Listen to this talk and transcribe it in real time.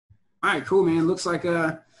All right, cool, man. Looks like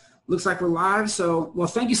we're live. So, well,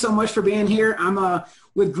 thank you so much for being here. I'm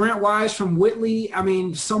with Grant Wise from Witly. I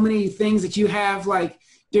mean, so many things that you have, like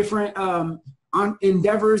different on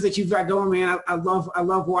endeavors that you've got going, man. I love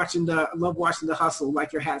watching the hustle,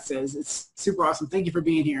 like your hat says. It's super awesome. Thank you for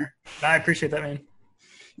being here. I appreciate that, man.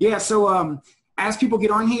 Yeah. So, as people get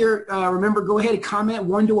on here, remember, go ahead and comment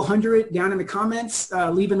 1 to 100 down in the comments.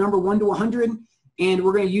 Leave a number 1 to 100, and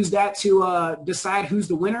we're going to use that to decide who's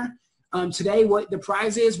the winner. Today, what the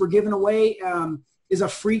prize is we're giving away is a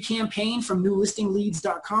free campaign from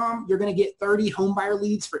newlistingleads.com. You're going to get 30 homebuyer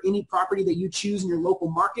leads for any property that you choose in your local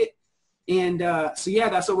market. And so, yeah,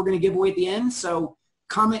 that's what we're going to give away at the end. So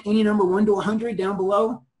comment any number 1 to 100 down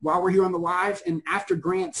below while we're here on the live. And after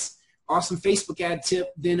Grant's awesome Facebook ad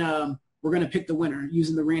tip, then we're going to pick the winner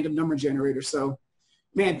using the random number generator. So,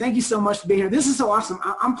 man, thank you so much for being here. This is so awesome.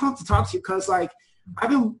 I'm pumped to talk to you because, like,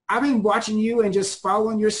 I've been watching you and just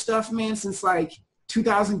following your stuff, man, since like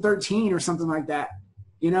 2013 or something like that.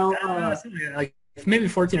 You know, like maybe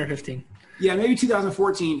 14 or 15. Yeah, maybe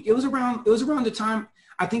 2014. It was around the time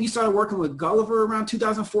I think you started working with Gulliver around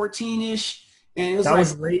 2014-ish, and it was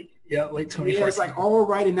was late 2014. Yeah, it's like all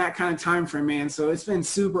right in that kind of time frame, man. So it's been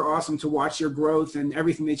super awesome to watch your growth and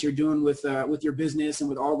everything that you're doing with your business and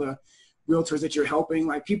with all the realtors that you're helping.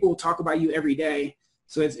 Like, people talk about you every day.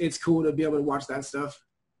 So it's cool to be able to watch that stuff.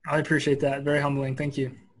 I appreciate that. Very humbling. Thank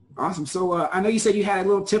you. Awesome. So I know you said you had a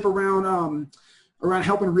little tip around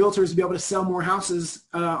helping realtors be able to sell more houses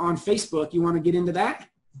on Facebook. You want to get into that?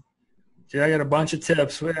 Dude, I got a bunch of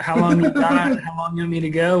tips. How long you got? How long you want me to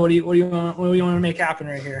go? What do you want to make happen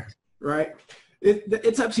right here? Right.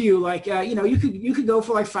 It's up to you. Like you could go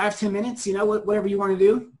for like 5-10 minutes. You know, whatever you want to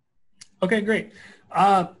do. Okay, great.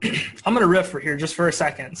 I'm going to riff for here just for a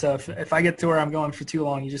second. So if I get to where I'm going for too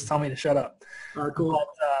long, you just tell me to shut up. All right, cool. But,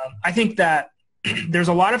 I think that there's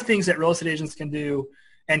a lot of things that real estate agents can do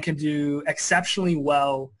and can do exceptionally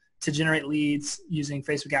well to generate leads using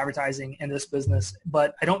Facebook advertising in this business.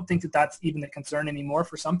 But I don't think that that's even the concern anymore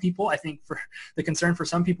for some people. I think for the concern for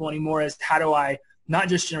some people anymore is, how do I not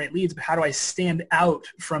just generate leads, but how do I stand out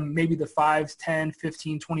from maybe the 5, 10,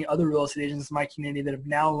 15, 20 other real estate agents in my community that have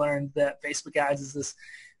now learned that Facebook ads is this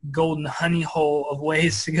golden honey hole of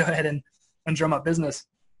ways to go ahead and drum up business.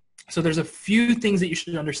 So there's a few things that you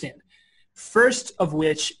should understand. First of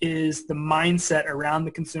which is the mindset around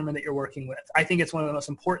the consumer that you're working with. I think it's one of the most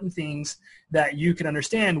important things that you can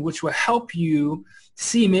understand, which will help you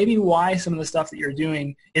see maybe why some of the stuff that you're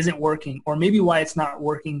doing isn't working, or maybe why it's not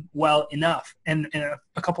working well enough, and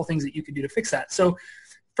a couple things that you can do to fix that. So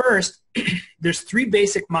first, there's 3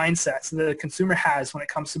 basic mindsets that a consumer has when it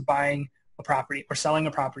comes to buying a property or selling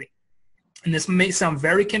a property. And this may sound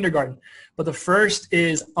very kindergarten, but the first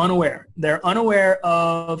is unaware. They're unaware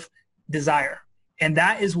of desire. And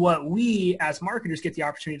that is what we as marketers get the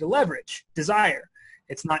opportunity to leverage. Desire.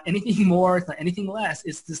 It's not anything more, it's not anything less.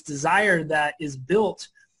 It's this desire that is built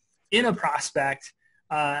in a prospect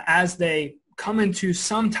as they come into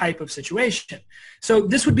some type of situation. So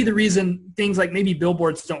this would be the reason things like maybe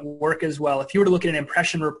billboards don't work as well. If you were to look at an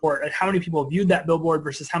impression report at how many people viewed that billboard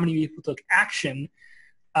versus how many people took action,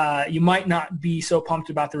 you might not be so pumped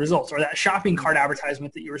about the results. Or that shopping cart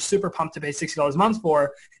advertisement that you were super pumped to pay $60 a month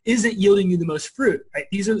for isn't yielding you the most fruit, right?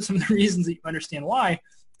 These are some of the reasons that you understand why,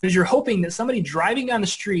 because you're hoping that somebody driving down the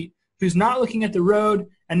street who's not looking at the road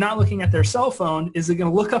and not looking at their cell phone is going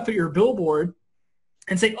to look up at your billboard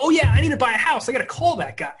and say, oh yeah, I need to buy a house. I got to call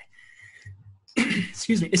that guy.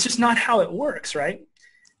 Excuse me. It's just not how it works, right?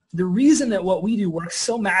 The reason that what we do works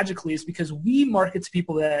so magically is because we market to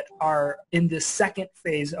people that are in this second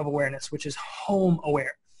phase of awareness, which is home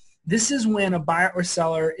aware. This is when a buyer or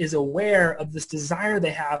seller is aware of this desire they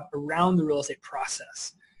have around the real estate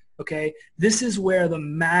process. Okay? This is where the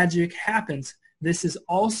magic happens. This is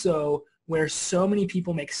also where so many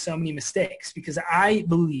people make so many mistakes, because I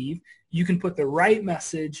believe you can put the right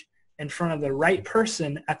message in front of the right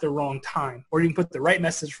person at the wrong time, or you can put the right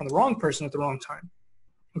message from the wrong person at the wrong time.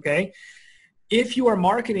 Okay, if you are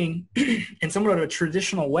marketing in somewhat of a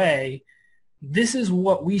traditional way, this is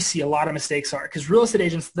what we see a lot of mistakes are, because real estate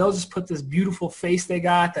agents, they'll just put this beautiful face they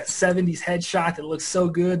got, that 70s headshot that looks so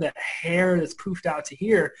good, that hair that's poofed out to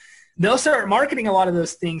here. They'll start marketing a lot of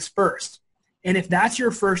those things first. And if that's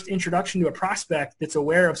your first introduction to a prospect that's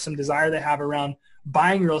aware of some desire they have around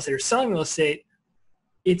buying real estate or selling real estate,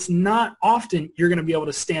 it's not often you're going to be able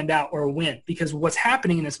to stand out or win, because what's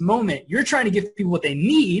happening in this moment, you're trying to give people what they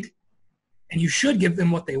need, and you should give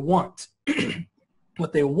them what they want.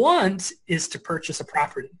 What they want is to purchase a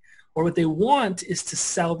property, or what they want is to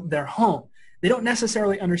sell their home. They don't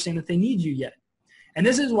necessarily understand that they need you yet. And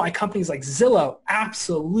this is why companies like Zillow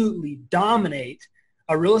absolutely dominate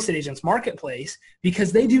a real estate agent's marketplace,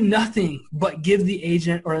 because they do nothing but give the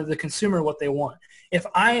agent or the consumer what they want. If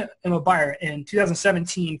I am a buyer in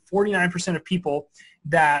 2017, 49% of people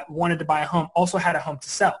that wanted to buy a home also had a home to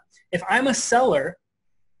sell. If I'm a seller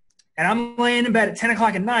and I'm laying in bed at 10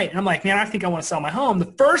 o'clock at night and I'm like, man, I think I want to sell my home,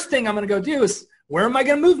 the first thing I'm going to go do is, where am I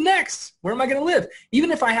going to move next? Where am I going to live?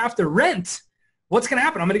 Even if I have to rent, what's going to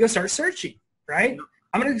happen? I'm going to go start searching, right?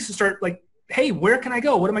 I'm going to start like, hey, where can I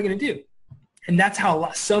go? What am I going to do? And that's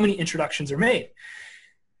how so many introductions are made.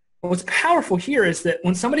 What's powerful here is that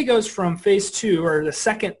when somebody goes from phase 2 or the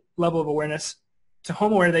second level of awareness to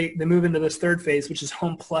home aware, they move into this third phase, which is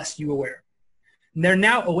home plus you aware. And they're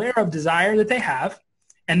now aware of desire that they have,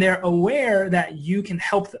 and they're aware that you can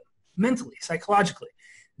help them mentally, psychologically.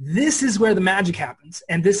 This is where the magic happens,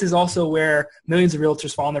 and this is also where millions of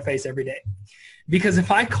realtors fall on their face every day. Because if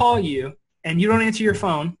I call you and you don't answer your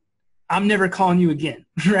phone, I'm never calling you again,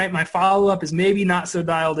 right? My follow-up is maybe not so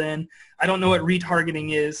dialed in. I don't know what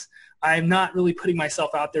retargeting is. I'm not really putting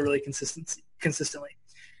myself out there really consistently.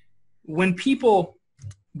 When people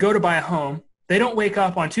go to buy a home, they don't wake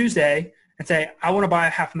up on Tuesday and say, I want to buy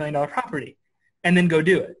a $500,000 property, and then go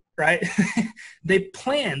do it. Right? They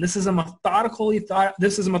plan. This is a methodical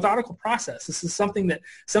process. This is something that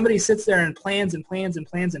somebody sits there and plans and plans and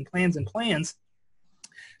plans and plans and plans.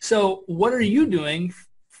 So what are you doing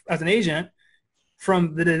as an agent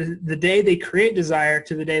from the day they create desire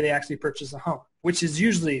to the day they actually purchase a home, which is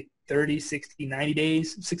usually 30, 60, 90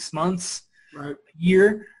 days, 6 months, right, a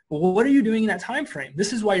year? Well, what are you doing in that time frame?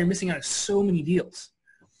 This is why you're missing out on so many deals.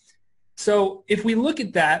 So if we look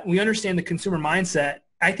at that, we understand the consumer mindset.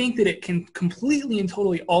 I think that it can completely and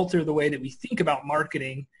totally alter the way that we think about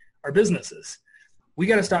marketing our businesses. We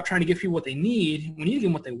got to stop trying to give people what they need. We need to give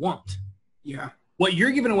them what they want. Yeah. What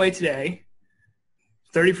you're giving away today,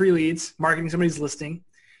 30 free leads, marketing somebody's listing,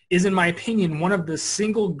 is, in my opinion, one of the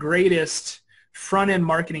single greatest front-end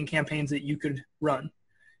marketing campaigns that you could run.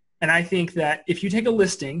 And I think that if you take a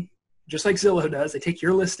listing, just like Zillow does, they take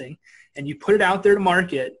your listing and you put it out there to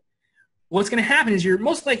market, what's going to happen is you're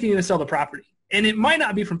most likely going to sell the property. And it might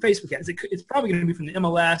not be from Facebook ads. It's probably going to be from the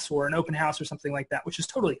MLS or an open house or something like that, which is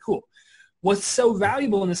totally cool. What's so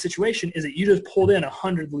valuable in this situation is that you just pulled in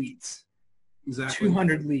 100 leads, exactly,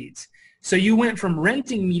 200 leads. So you went from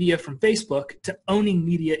renting media from Facebook to owning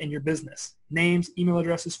media in your business. Names, email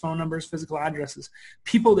addresses, phone numbers, physical addresses,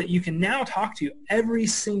 people that you can now talk to every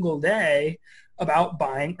single day about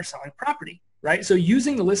buying or selling property, right? So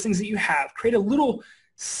using the listings that you have, create a little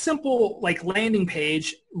simple like landing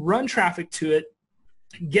page, run traffic to it,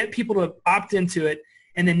 get people to opt into it,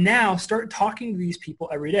 and then now start talking to these people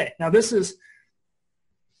every day. Now this is,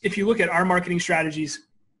 if you look at our marketing strategies,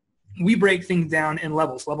 we break things down in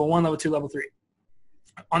levels, level 1, level 2, level 3.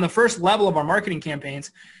 On the first level of our marketing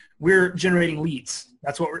campaigns, we're generating leads.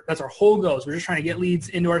 That's our whole goal. We're just trying to get leads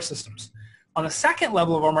into our systems. On the second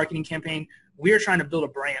level of our marketing campaign, we are trying to build a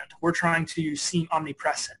brand. We're trying to seem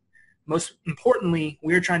omnipresent. Most importantly,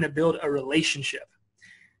 we're trying to build a relationship.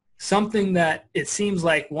 Something that it seems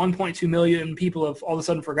like 1.2 million people have all of a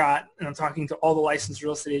sudden forgot, and I'm talking to all the licensed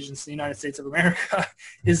real estate agents in the United States of America,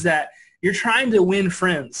 is that you're trying to win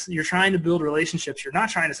friends. You're trying to build relationships. You're not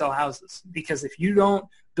trying to sell houses. Because if you don't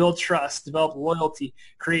build trust, develop loyalty,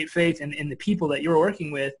 create faith in the people that you're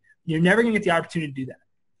working with, you're never going to get the opportunity to do that,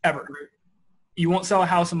 ever. You won't sell a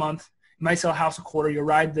house a month. You might sell a house a quarter. You'll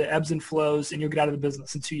ride the ebbs and flows, and you'll get out of the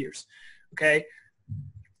business in 2 years. Okay?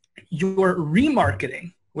 Your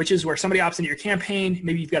remarketing, which is where somebody opts into your campaign,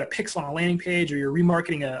 maybe you've got a pixel on a landing page, or you're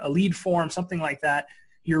remarketing a lead form, something like that.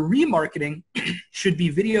 Your remarketing should be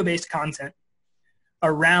video-based content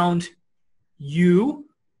around you,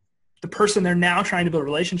 the person they're now trying to build a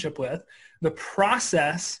relationship with, the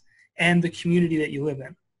process, and the community that you live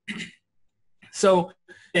in. So,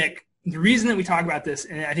 Nick, the reason that we talk about this,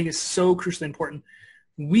 and I think it's so crucially important,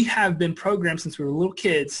 we have been programmed since we were little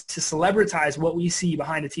kids to celebritize what we see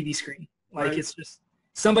behind a TV screen. Like, right. It's just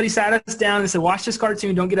somebody sat us down and said, watch this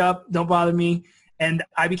cartoon, don't get up, don't bother me. And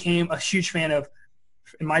I became a huge fan of,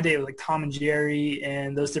 in my day, it was like Tom and Jerry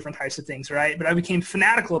and those different types of things, right? But I became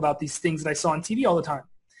fanatical about these things that I saw on TV all the time.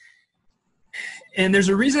 And there's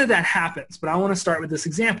a reason that happens, but I want to start with this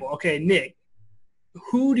example. Okay, Nick,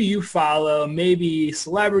 who do you follow? Maybe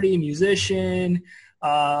celebrity, musician,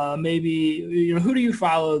 maybe, who do you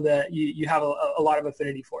follow that you have a lot of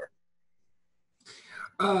affinity for?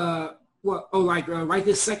 Right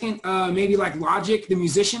this second, maybe like Logic, the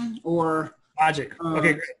musician, or Logic.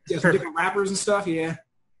 Okay, great. Yeah, some different rappers and stuff. Yeah.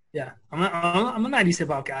 Yeah, I'm a 90s hip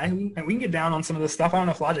hop guy. We can get down on some of this stuff. I don't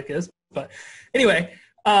know if Logic is, but anyway.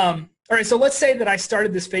 All right, so let's say that I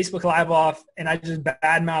started this Facebook Live off and I just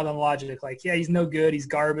badmouth on Logic. Like, yeah, he's no good. He's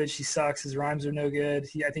garbage. He sucks. His rhymes are no good.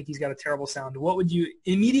 I think he's got a terrible sound. What would you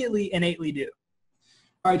immediately, innately do?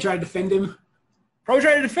 I try to defend him. Probably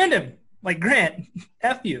try to defend him. Like, Grant,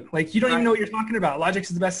 F you. Like, you don't even know what you're talking about. Logic is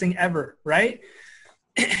the best thing ever, right?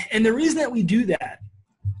 And the reason that we do that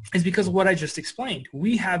is because of what I just explained.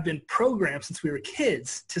 We have been programmed since we were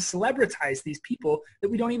kids to celebritize these people that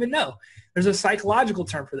we don't even know. There's a psychological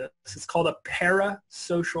term for this. It's called a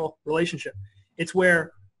parasocial relationship. It's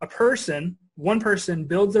where one person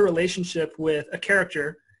builds a relationship with a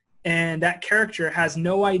character, and that character has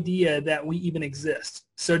no idea that we even exist.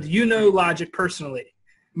 So do you know Logic personally?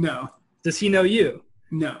 No. Does he know you?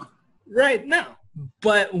 No. Right, no.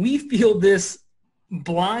 But we feel this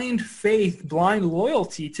blind faith, blind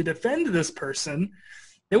loyalty to defend this person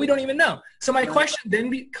that we don't even know. So my question then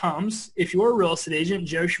becomes, if you're a real estate agent,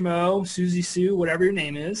 Joe Schmo, Susie Sue, whatever your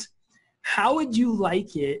name is, how would you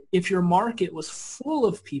like it if your market was full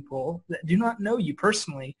of people that do not know you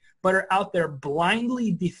personally, but are out there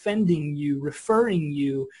blindly defending you, referring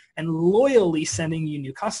you, and loyally sending you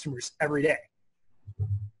new customers every day?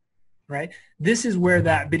 Right? This is where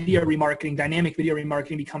that video remarketing, dynamic video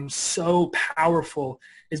remarketing becomes so powerful,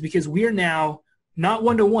 is because we are now not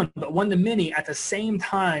one-to-one, but one-to-many at the same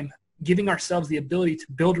time, giving ourselves the ability to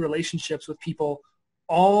build relationships with people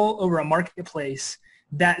all over a marketplace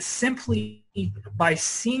that simply by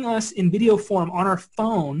seeing us in video form on our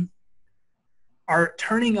phone are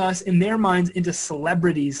turning us in their minds into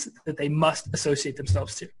celebrities that they must associate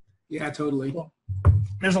themselves to. Yeah, totally. Cool.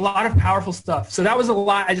 There's a lot of powerful stuff. So that was a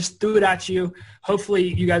lot. I just threw it at you.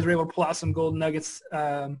 Hopefully you guys were able to pull out some golden nuggets.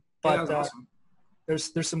 But awesome.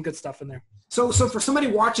 There's some good stuff in there. So for somebody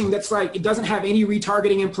watching that's like, it doesn't have any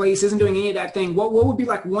retargeting in place, isn't doing any of that thing, what would be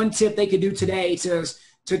like one tip they could do today to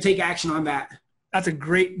take action on that? That's a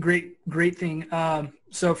great thing.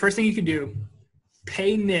 So first thing you can do,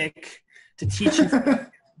 pay Nick to teach you.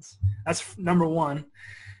 That's number one.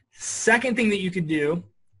 Second thing that you could do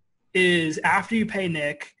is after you pay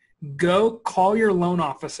Nick, go call your loan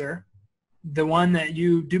officer, the one that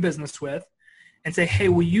you do business with, and say, hey,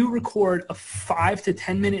 will you record a 5 to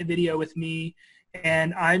 10 minute video with me,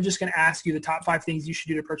 and I'm just going to ask you the top 5 things you should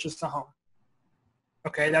do to purchase a home.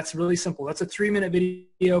 Okay, that's really simple. That's a 3-minute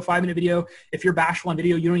video, 5-minute video. If you're bashful on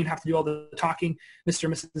video, you don't even have to do all the talking. Mr.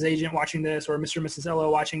 and Mrs. Agent watching this, or Mr. and Mrs. LO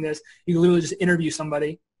watching this, you can literally just interview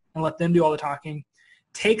somebody and let them do all the talking.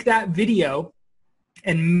 Take that video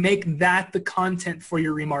and make that the content for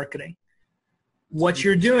your remarketing. What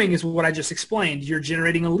you're doing is what I just explained. You're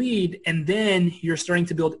generating a lead, and then you're starting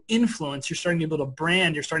to build influence. You're starting to build a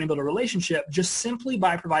brand. You're starting to build a relationship just simply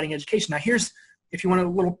by providing education. Now, if you want a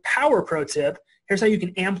little power pro tip, here's how you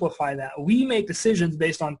can amplify that. We make decisions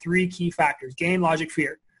based on 3 key factors: gain, logic,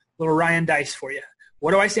 fear. Little Ryan dice for you.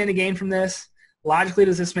 What do I stand to gain from this? Logically,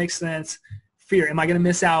 does this make sense? Fear, am I going to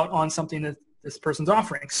miss out on something that this person's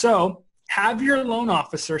offering? So have your loan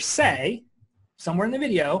officer say, somewhere in the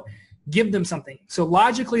video, give them something. So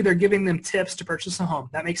logically, they're giving them tips to purchase a home.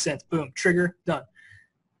 That makes sense. Boom, trigger, done.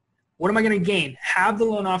 What am I going to gain? Have the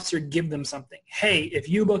loan officer give them something. Hey, if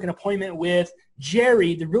you book an appointment with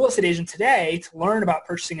Jerry, the real estate agent today, to learn about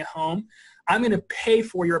purchasing a home, I'm going to pay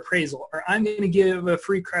for your appraisal, or I'm going to give a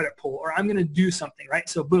free credit pull, or I'm going to do something, right?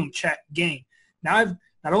 So boom, check, gain. Now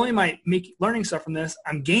not only am I learning stuff from this,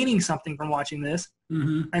 I'm gaining something from watching this.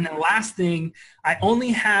 Mm-hmm. And then last thing, I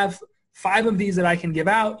only have 5 of these that I can give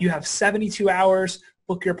out. You have 72 hours.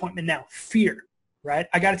 Book your appointment now. Fear, right?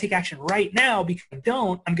 I got to take action right now, because if I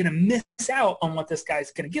don't, I'm going to miss out on what this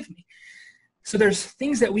guy's going to give me. So there's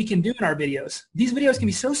things that we can do in our videos. These videos can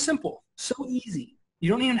be so simple, so easy. You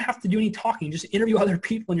don't even have to do any talking. Just interview other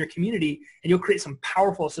people in your community, and you'll create some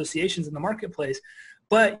powerful associations in the marketplace.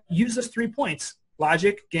 But use those 3 points: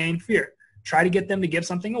 logic, gain, fear. Try to get them to give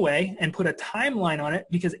something away and put a timeline on it,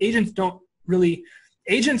 because agents,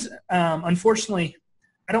 unfortunately,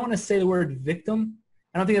 I don't want to say the word victim.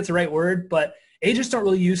 I don't think that's the right word, but agents don't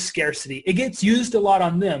really use scarcity. It gets used a lot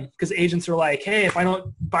on them, because agents are like, hey, if I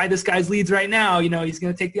don't buy this guy's leads right now, he's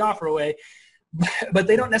going to take the offer away. But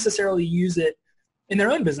they don't necessarily use it in their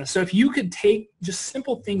own business. So if you could take just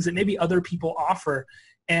simple things that maybe other people offer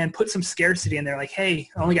and put some scarcity in there, like, hey,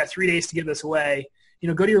 I only got 3 days to give this away.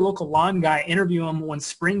 Go to your local lawn guy, interview him when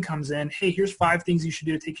spring comes in. Hey, here's 5 things you should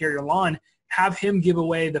do to take care of your lawn. Have him give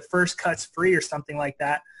away the first cuts free or something like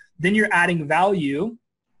that. Then you're adding value,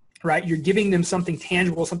 right? You're giving them something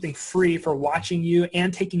tangible, something free for watching you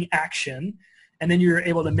and taking action. And then you're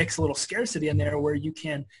able to mix a little scarcity in there where you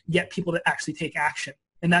can get people to actually take action.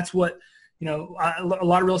 And that's what, a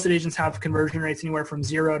lot of real estate agents have conversion rates anywhere from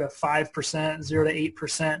 0 to 5%, 0 to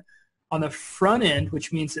 8%. on the front end,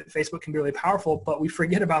 which means that Facebook can be really powerful, but we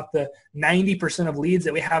forget about the 90% of leads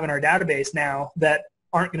that we have in our database now that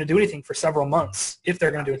aren't going to do anything for several months if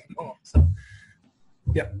they're going to do anything at all. So,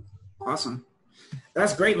 yeah. Awesome.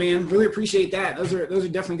 That's great, man. Really appreciate that. Those are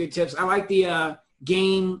definitely good tips. I like the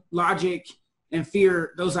gain, logic, and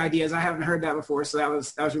fear, those ideas. I haven't heard that before, so that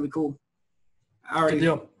was really cool. I already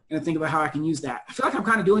going to think about how I can use that. I feel like I'm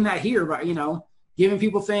kind of doing that here, but, you know, giving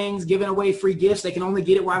people things, giving away free gifts. They can only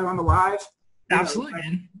get it while they're on the live. Absolutely,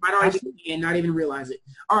 man. Might already do it and not even realize it.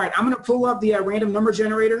 All right, I'm going to pull up the random number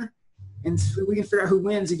generator, and so we can figure out who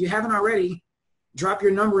wins. If you haven't already, drop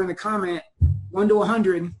your number in the comment, 1 to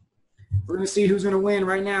 100. We're going to see who's going to win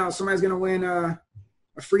right now. Somebody's going to win a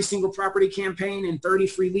free single property campaign and 30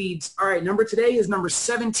 free leads. All right, number today is number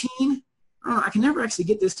 17. I don't know, I can never actually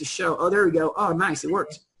get this to show. Oh, there we go. Oh, nice. It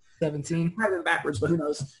worked. 17. I have it backwards, but who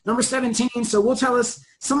knows. Number 17. So we'll tell us,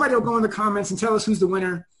 somebody will go in the comments and tell us who's the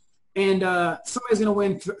winner. And somebody's going to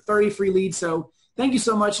win 30 free leads. So thank you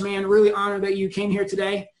so much, man. Really honored that you came here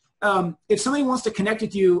today. If somebody wants to connect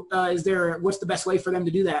with you, what's the best way for them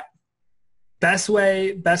to do that? Best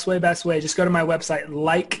way. Just go to my website,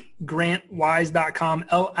 likegrantwise.com,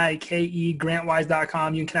 L-I-K-E,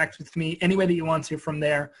 grantwise.com. You can connect with me any way that you want to from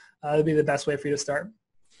there. It'll be the best way for you to start.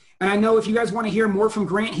 And I know if you guys want to hear more from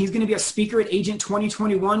Grant, he's going to be a speaker at Agent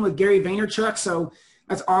 2021 with Gary Vaynerchuk. So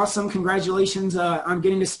that's awesome. Congratulations on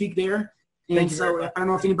getting to speak there. And so I don't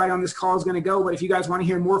know if anybody on this call is going to go, but if you guys want to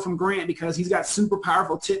hear more from Grant, because he's got super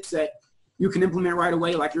powerful tips that you can implement right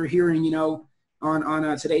away, like you're hearing, you know,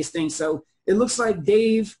 on today's thing. So it looks like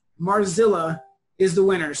Dave Marzilla is the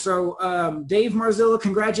winner. So Dave Marzilla,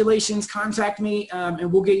 congratulations. Contact me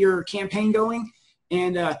and we'll get your campaign going.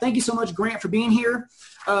 And thank you so much, Grant, for being here.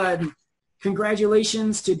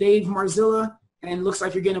 Congratulations to Dave Marzilla. And looks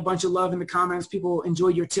like you're getting a bunch of love in the comments. People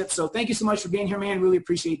enjoyed your tips. So thank you so much for being here, man. Really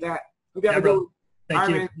appreciate that. Hope you have a good one. Thank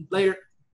you. Man. Later.